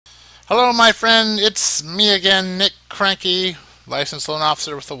Hello, my friend. It's me again, Nick Cranky, licensed loan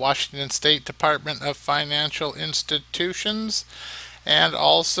officer with the Washington State Department of Financial Institutions, and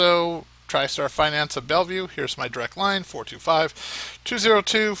also TriStar Finance of Bellevue. Here's my direct line,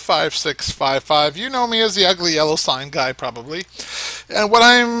 425-202-5655. You know me as the ugly yellow sign guy, probably. And what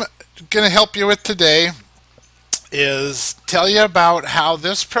I'm going to help you with today is tell you about how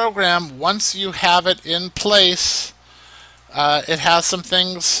this program, once you have it in place, it has some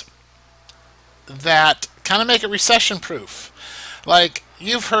things that kind of make it recession proof. Like,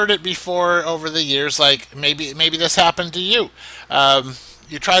 you've heard it before over the years, like maybe this happened to you.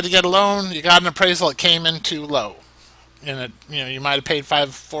 You tried to get a loan, you got an appraisal, it came in too low. And you might have paid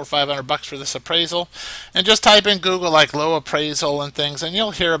 $400 or $500 for this appraisal, and just type in Google like low appraisal and things, and you'll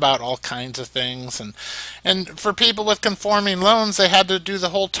hear about all kinds of things. And for people with conforming loans, they had to do the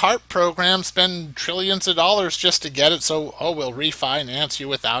whole TARP program, spend trillions of dollars just to get it. So we'll refinance you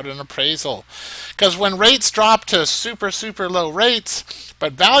without an appraisal, because when rates drop to super low rates,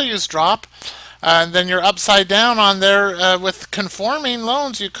 but values drop, and then you're upside down on there. With conforming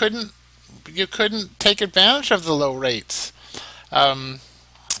loans, you couldn't take advantage of the low rates. So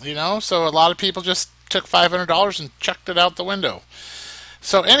a lot of people just took $500 and chucked it out the window.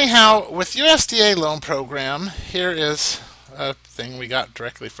 So anyhow, with USDA loan program, here is a thing we got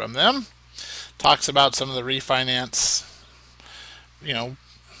directly from them. Talks about some of the refinance,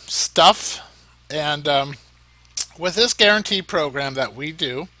 stuff. And with this guarantee program that we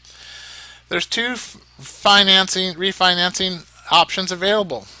do, there's two refinancing options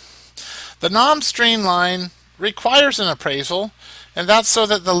available. The non-streamline requires an appraisal, and that's so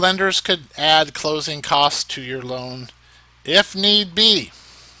that the lenders could add closing costs to your loan if need be.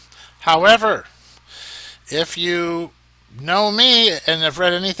 However, if you know me and have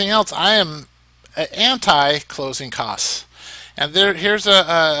read anything else, I am anti-closing costs. And here's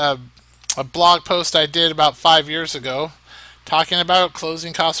a blog post I did about 5 years ago talking about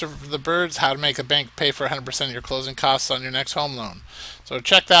closing costs of the birds, how to make a bank pay for 100% of your closing costs on your next home loan. So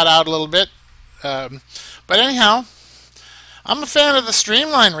check that out a little bit. But anyhow, I'm a fan of the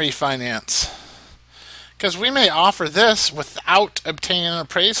streamline refinance, because we may offer this without obtaining an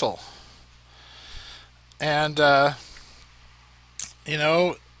appraisal. And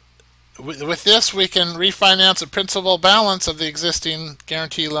with this we can refinance a principal balance of the existing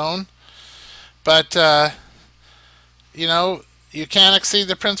guarantee loan, but you can't exceed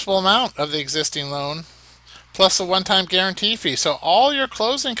the principal amount of the existing loan plus a one-time guarantee fee. So all your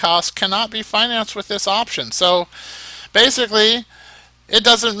closing costs cannot be financed with this option. So basically, it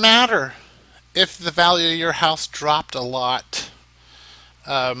doesn't matter if the value of your house dropped a lot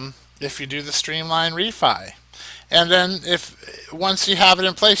if you do the streamline refi. And then once you have it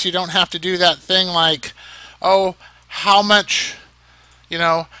in place, you don't have to do that thing like, oh, how much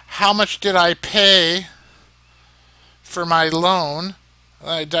did I pay for my loan?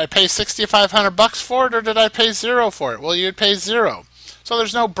 Did I pay $6,500 for it, or did I pay $0 for it? Well, you'd pay $0. So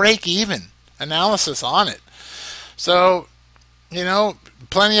there's no break-even analysis on it. So,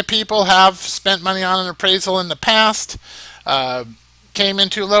 plenty of people have spent money on an appraisal in the past, came in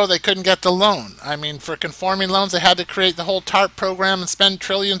too low, they couldn't get the loan. I mean, for conforming loans, they had to create the whole TARP program and spend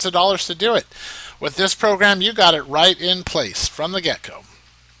trillions of dollars to do it. With this program, you got it right in place from the get-go.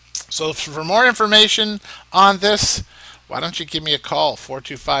 So for more information on this, why don't you give me a call,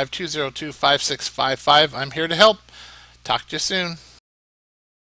 425-202-5655. I'm here to help. Talk to you soon.